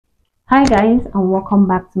Hi guys, and welcome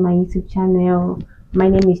back to my YouTube channel. My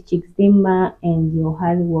name is Chixdema and you're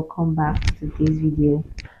highly welcome back to today's video.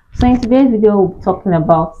 So in today's video we'll be talking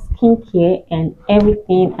about skincare and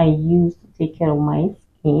everything I use to take care of my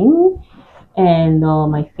skin and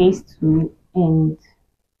my face too. And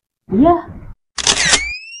yeah,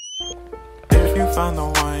 if you find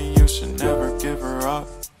the one, you should never give her up.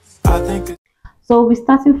 I think so we're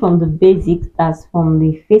starting from the basics, that's from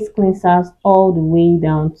the face cleansers all the way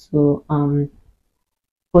down to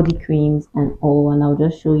body creams and all, and I'll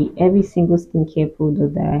just show you every single skincare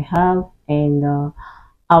product that I have, and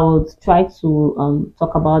I will try to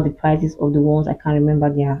talk about the prices of the ones I can't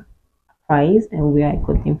remember their price and where I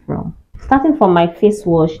got them from. Starting from my face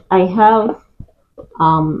wash, I have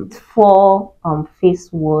four face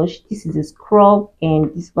wash. This is a scrub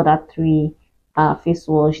and this other three face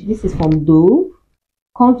wash. This is from Dove,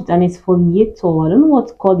 comes with an exfoliator. I don't know what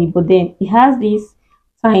to call it, but then it has this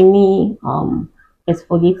tiny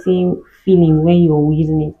exfoliating feeling when you're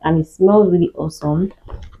using it, and it smells really awesome.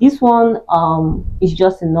 This one is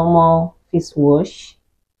just a normal face wash,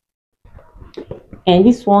 and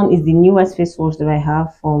this one is the newest face wash that I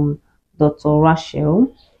have from Dr.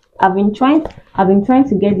 Rashel. I've been trying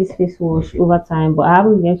to get this face wash over time, but I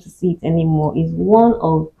haven't been able to see it anymore. It's one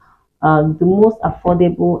of the most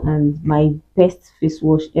affordable and my best face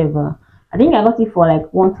wash ever. I think I got it for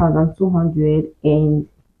like 1,200, and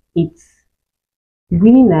it's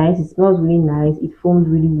really nice. It smells really nice. It foams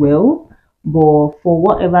really well, but for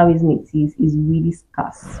whatever reason it is really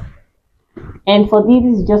scarce. And for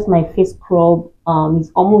this is just my face scrub.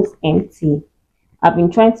 It's almost empty. I've been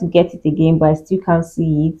trying to get it again, but I still can't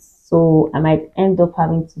see it, so I might end up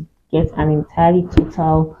having to get an entirely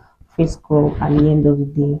total face scrub at the end of the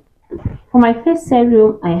day. For my face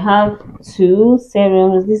serum, I have two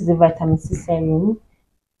serums. This is a vitamin C serum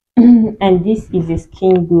and this is a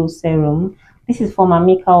skin glow serum. This is from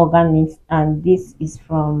Amicah Organics and this is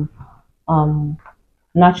from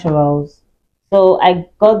Naturals. So I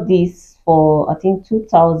got this for I think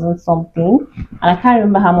 2,000 something, and I can't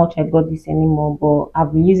remember how much I got this anymore, but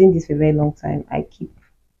I've been using this for a very long time. I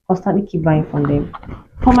constantly keep buying from them.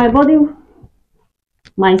 For my body,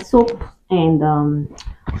 my soap and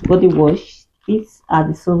body wash, these are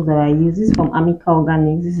the soaps that I use. This is from Amicah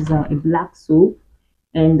Organics. This is a black soap,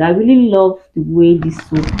 and I really love the way this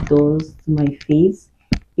soap does to my face.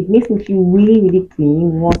 It makes me feel really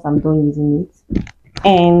clean once I'm done using it.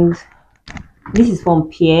 And this is from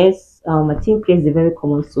Pears. I think Pears is a very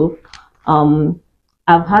common soap.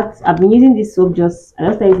 I've been using this soap, I just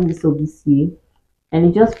started using this soap this year, and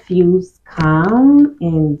it just feels calm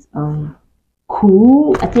and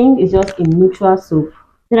cool. I think it's just a neutral soap.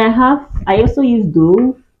 Then I also use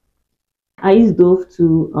Dove. I use Dove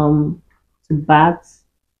to bath,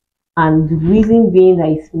 and the reason being that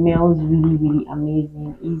it smells really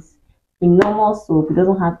amazing. Is a normal soap. It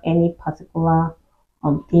doesn't have any particular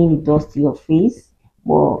thing it does to your face,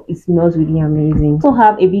 but it smells really amazing. I also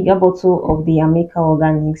have a bigger bottle of the Amicah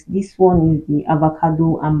Organics. This one is the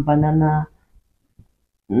avocado and banana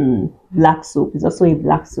black soap. It's also a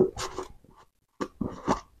black soap.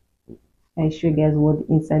 I'll show you guys what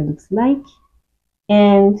the inside looks like,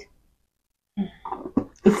 and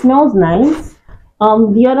it smells nice.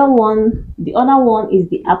 The other one is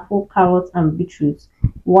the apple, carrot, and beetroot,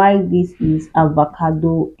 while this is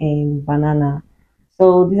avocado and banana.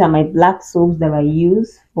 So these are my black soaps that I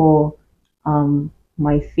use for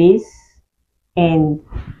my face, and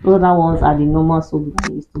the other ones are the normal soaps that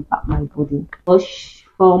I use to bath my body.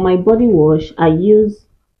 For my body wash, I use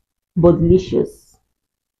Luchious.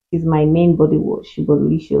 Is my main body wash,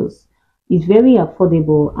 Luchious. It's very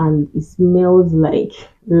affordable and it smells like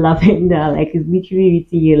lavender. Like it's literally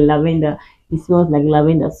written here lavender. It smells like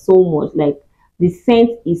lavender so much. Like the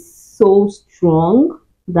scent is so strong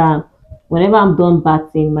that whenever I'm done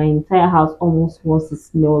bathing, my entire house almost wants to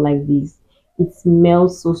smell like this. It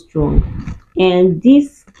smells so strong. And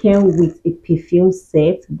this came with a perfume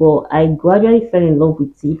set, but I gradually fell in love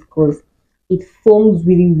with it because it foams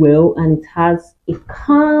really well and it has a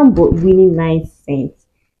calm but really nice scent.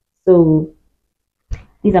 So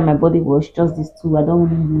these are my body wash, just these two. I don't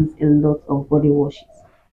really use a lot of body washes.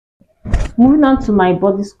 Moving on to my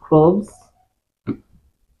body scrubs,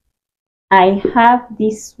 I have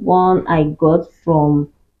this one I got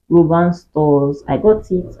from Roban stores. I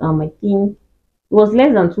got it I think it was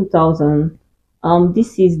less than 2,000.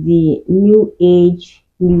 This is the Nuage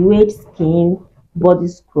skin body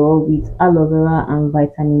scrub with aloe vera and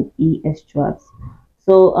vitamin E extracts.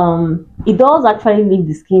 So it does actually leave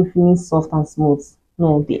the skin feeling soft and smooth.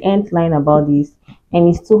 No, the end line about this, and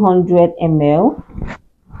it's 200 ml.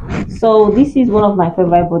 So this is one of my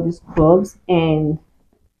favorite body scrubs, and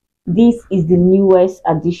this is the newest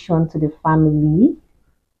addition to the family.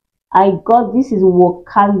 I got this is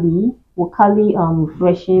Wokali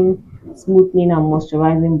refreshing, smoothing and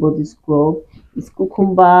moisturizing body scrub. It's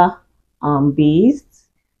cucumber based.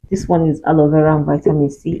 This one is aloe vera and vitamin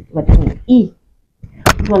E.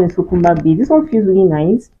 This one is cucumber based. This one feels really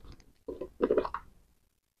nice.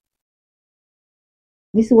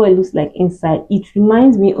 This is what it looks like inside. It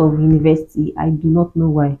reminds me of university. I do not know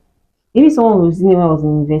why. Maybe someone was using it when I was in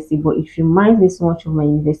university, but it reminds me so much of my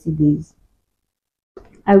university days.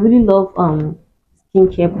 I really love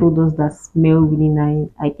skincare products that smell really nice.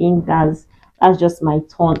 I think that's just my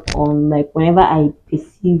turn on. Like whenever I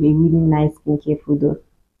perceive a really nice skincare product,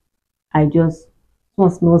 I just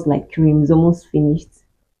one smells like cream. It's almost finished.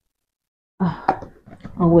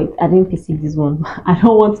 Oh wait, I didn't perceive this one. I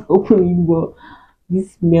don't want to open it, but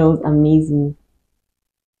this smells amazing.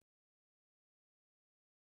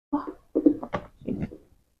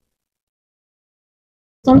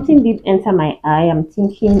 Something did enter my eye. I'm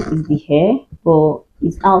thinking is the hair, but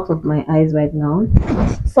it's out of my eyes right now.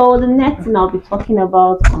 So the next thing I'll be talking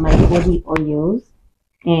about are my body oils,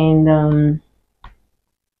 and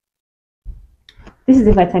this is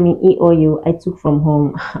the vitamin E oil I took from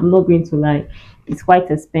home. I'm not going to lie, it's quite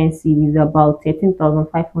expensive. It's about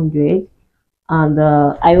 13,500, and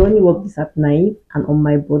I only work this at night and on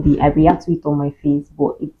my body. I react to it on my face,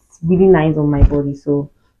 but it's really nice on my body.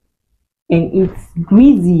 So, and it's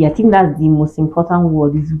greasy. I think that's the most important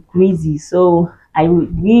word. It's greasy. So I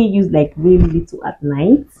really use like really little at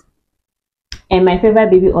night. And my favorite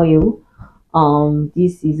baby oil,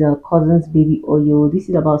 this is a cousin's baby oil. This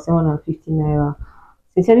is about 750 naira.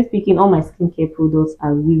 Sincerely speaking, all my skincare products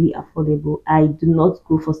are really affordable. I do not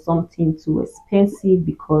go for something too expensive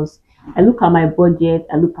because I look at my budget.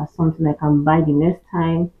 I look at something I can buy the next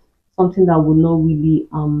time, something that will not really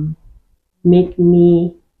make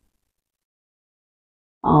me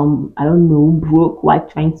I don't know, broke while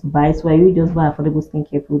trying to buy. So I really just buy affordable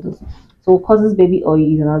skincare products. So cousin's baby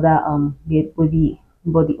oil is another body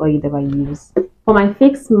oil that I use. For my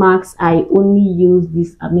face masks, I only use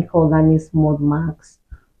this Amicah organic mud mask.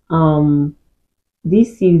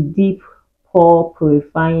 This is deep pore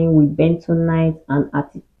purifying with bentonite and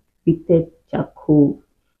activated charcoal.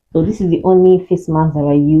 So this is the only face mask that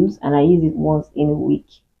I use, and I use it once in a week.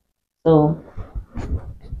 So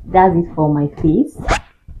that's it for my face.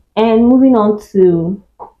 And moving on to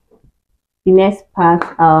the next part,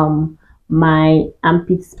 my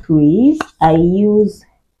armpit sprays. I use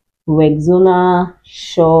Rexona,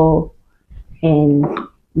 Shaw, and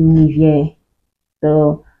Nivea.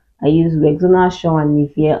 So I use Rexona, Shaw, and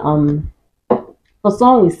Nivea. For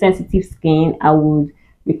someone with sensitive skin, I would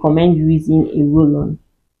recommend using a roll-on.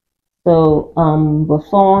 So but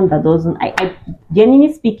someone that doesn't, I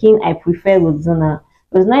genuinely speaking, I prefer Rexona.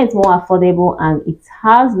 Rexona is more affordable and it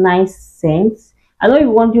has nice scents. I know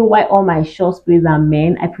you're wondering why all my short sprays are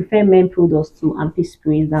men. I prefer men products to armpit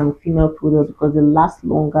sprays than female products because they last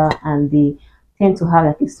longer and they tend to have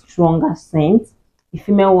like a stronger scent. The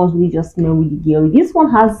female ones really just smell really girly. This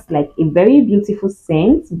one has like a very beautiful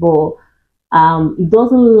scent, but it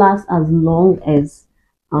doesn't last as long as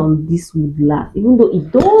this would last, even though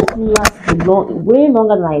it does last way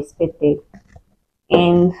longer than I expected.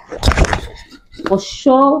 And for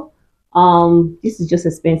sure, this is just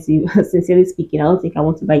expensive. Sincerely speaking, I don't think I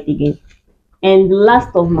want to buy it again. And the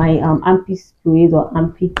last of my armpit sprays or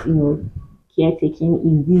armpit caretaking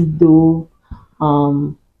is this Dove.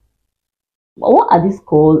 What are these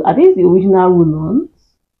called? Are these the original roll-ons?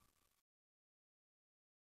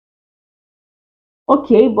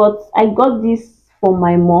 Okay, but I got this for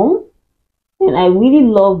my mom, and I really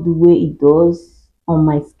love the way it does on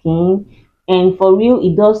my skin. And for real,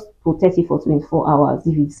 it does protect you for 24 hours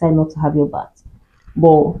if you decide not to have your bath,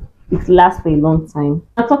 but it lasts for a long time.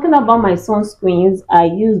 Now talking about my sunscreens, I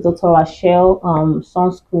use Dr. Rashel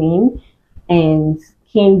sunscreen and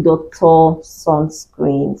King Doctor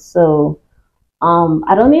sunscreen. So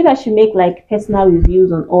I don't know if I should make like personal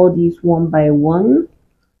reviews on all these one by one,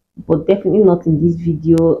 but definitely not in this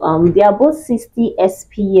video. They are both 60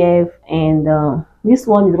 SPF, and this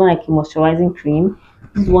one is more like a moisturizing cream.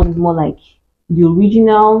 This one is more like the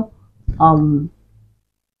original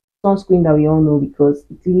sunscreen that we all know because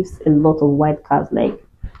it leaves a lot of white cast. Like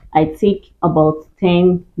I take about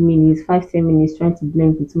 10 minutes, 5-10 minutes trying to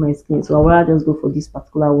blend into my skin, so I will just go for this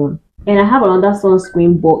particular one. And I have another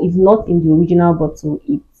sunscreen, but it's not in the original bottle,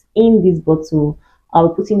 it's in this bottle.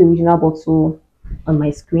 I'll put in the original bottle on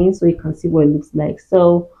my screen so you can see what it looks like.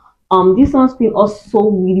 So this sunscreen also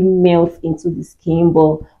really melts into the skin,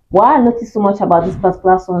 but What I noticed so much about this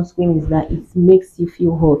particular sunscreen is that it makes you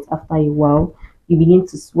feel hot after a while. You begin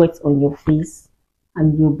to sweat on your face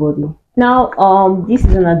and your body. Now, this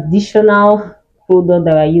is an additional product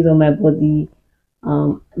that I use on my body.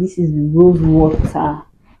 This is rose water,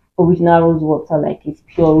 original rose water, like it's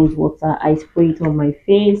pure rose water. I spray it on my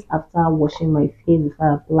face after washing my face.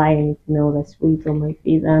 Before I apply anything else, I spray it on my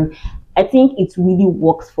face, and I think it really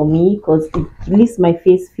works for me because it leaves my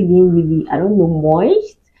face feeling really, I don't know,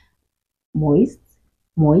 moist,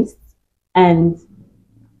 moist, and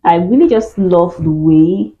I really just love the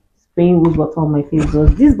way spraying rose water on my face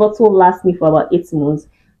does. This bottle lasts me for about 8 months.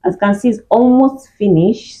 As you can see, it's almost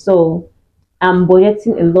finished, so I'm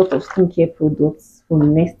budgeting a lot of skincare products for the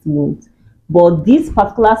next month. But this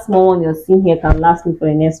particular small one you're seeing here can last me for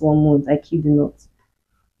the next 1 month. I kid you not.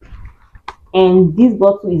 And this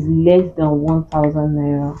bottle is less than 1,000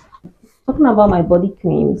 naira. Talking about my body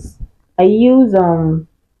creams, I use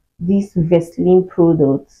these Vaseline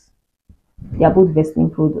products. They are both Vaseline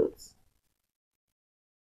products.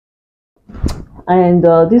 And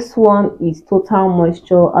this one is Total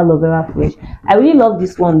Moisture Aloe Vera Fresh. I really love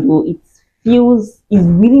this one though. It's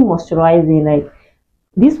really moisturizing. Like,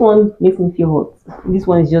 this one makes me feel hot. This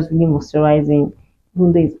one is just really moisturizing.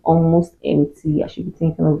 Even though it's almost empty, I should be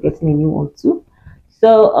thinking of getting a new one too.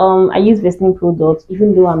 So I use Vaseline products.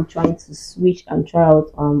 Even though I'm trying to switch and try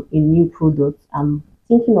out a new product, I'm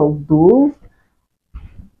thinking of those.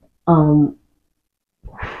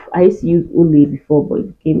 I used to use Olay before, but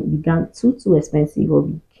it began too expensive, or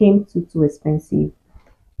became too expensive.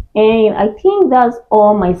 And I think that's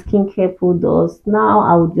all my skincare products. Now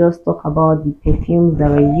I will just talk about the perfumes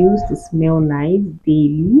that I use to smell nice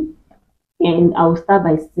daily. And I will start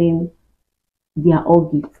by saying they are all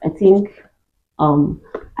gifts. I think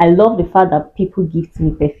I love the fact that people gift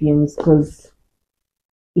me perfumes because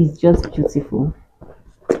it's just beautiful.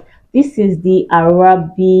 This is the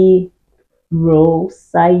Arabi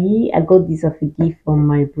Rosai. I got this as a gift from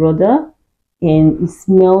my brother, and it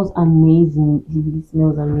smells amazing. It really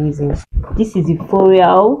smells amazing. This is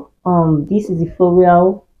Euphoria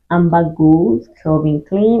Amber Gold Calvin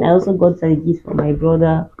Klein. I also got that a gift from my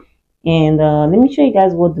brother. And let me show you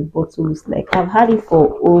guys what the bottle looks like. I've had it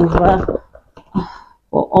for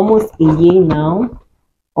almost a year now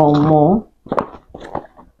or more.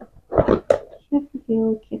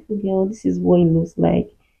 Careful girl. This is what it looks like.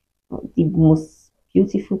 The most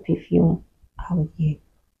beautiful perfume out here.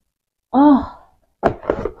 Oh,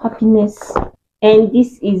 happiness. And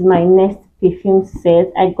this is my next perfume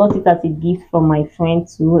set. I got it as a gift from my friend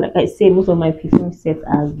too. Like I say, most of my perfume sets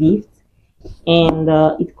are gifts, and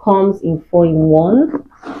it comes in 4-in-1.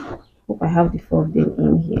 Hope I have the 4 of them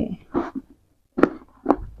in here.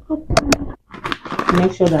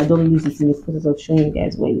 Make sure that I don't lose it in the process of showing you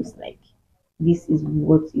guys what it looks like. This is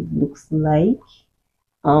what it looks like.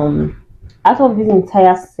 Out of this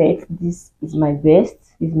entire set, this is my best.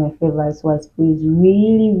 This is my favorite, so I spray it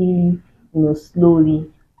really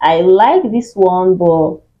slowly. I like this one,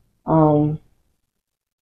 but I don't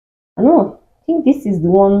know, I think this is the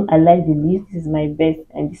one I like the least. This is my best,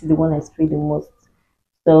 and this is the one I spray the most.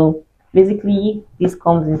 So basically this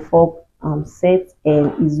comes in 4 sets,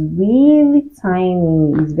 and is really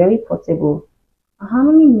tiny. It's very portable. How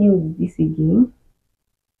many mils is this again?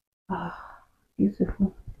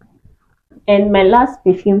 Beautiful. And my last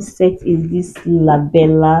perfume set is this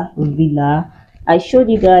Labella Villa. I showed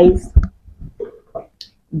you guys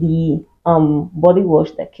the body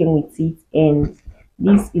wash that came with it, and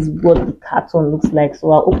this is what the carton looks like.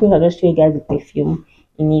 So I'll open it and just show you guys the perfume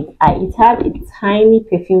in it. It had a tiny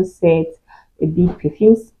perfume set, a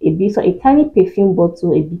tiny perfume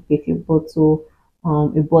bottle, a big perfume bottle,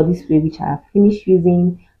 a body spray which I have finished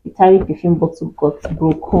using. The tiny perfume bottle got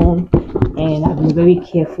broken, and I've been very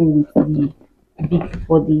careful with the big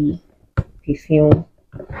body perfume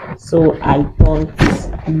so I don't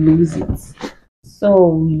lose it.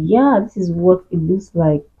 So yeah, this is what it looks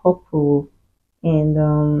like, purple,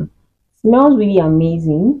 and smells really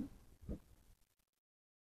amazing.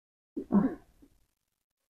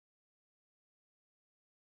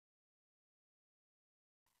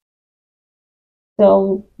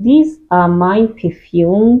 So these are my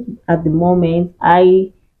perfume at the moment.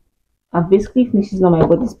 I've basically finished using all my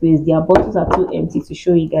body sprays. Their bottles are too empty to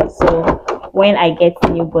show you guys, so when I get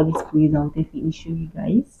new body sprays, I'll definitely show you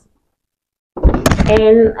guys.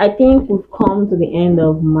 And I think we've come to the end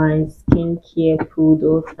of my skincare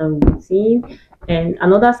products and routine. And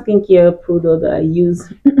another skincare product that I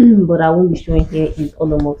use but I won't be showing here is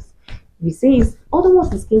Odomos. You say it's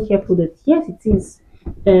Odomos a skincare product? Yes, it is.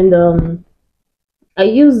 And I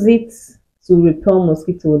use it to repel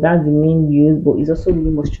mosquito. That's the main use, but it's also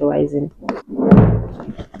really moisturizing.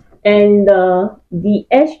 And the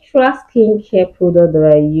extra skincare product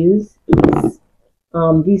that I use is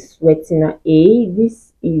this retina A.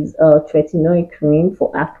 This is a tretinoid cream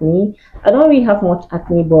for acne. I don't really have much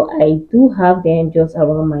acne, but I do have them just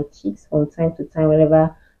around my cheeks from time to time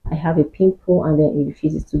whenever I have a pimple and then it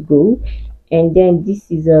refuses to go. And then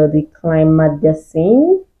this is the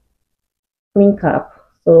climaticine cream cap.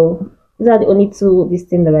 So these are the only two this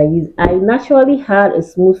thing that I use. I naturally had a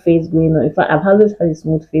smooth face growing up. In fact, I've always had a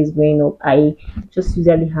smooth face growing up. I just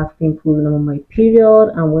usually have pimples when I'm on my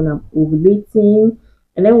period and when I'm ovulating,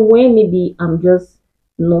 and then when maybe I'm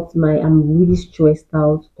really stressed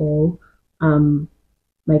out, or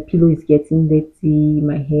my pillow is getting dirty,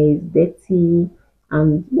 my hair is dirty,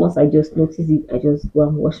 and once I just notice it, I just go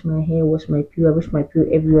and wash my hair, wash my pillow, I wash my pillow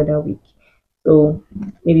every other week. So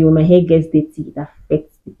maybe when my hair gets dirty, it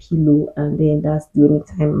affects the pillow, and then that's the only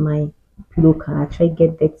time my pillow can actually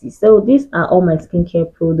get dirty. So these are all my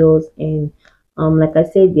skincare products, and like I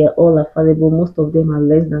said, they're all affordable. Most of them are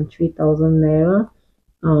less than 3,000 naira.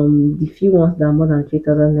 The few ones that are more than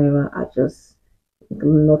 3,000 naira are just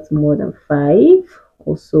not more than five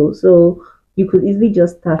or so. So you could easily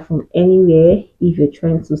just start from anywhere if you're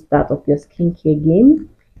trying to start up your skincare game.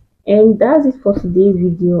 And that's it for today's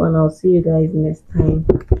video, and I'll see you guys next time.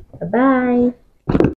 Bye bye.